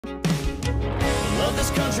Love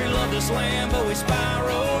this country, love this land, but we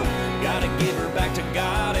spiral. Gotta give her back to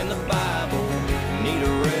God and the Bible. Need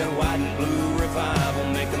a red, white, and blue revival.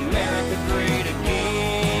 Make America great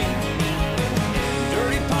again.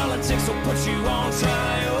 Dirty politics will put you on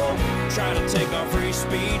trial. Try to take our free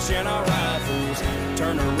speech and our rifles.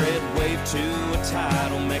 Turn a red wave to a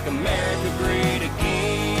tidal. Make America great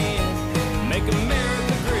again. Make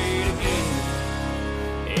America great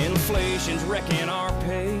again. Inflation's wrecking our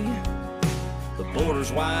pay. The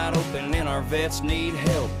border's wide open and our vets need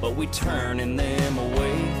help, but we turning them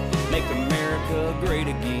away. Make America great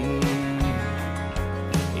again.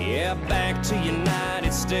 Yeah, back to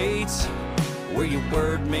United States, where your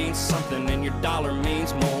word means something and your dollar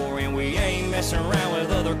means more, and we ain't messing around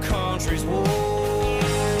with other countries' war.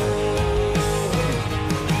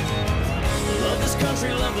 Love this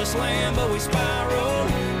country, love this land, but we spiral.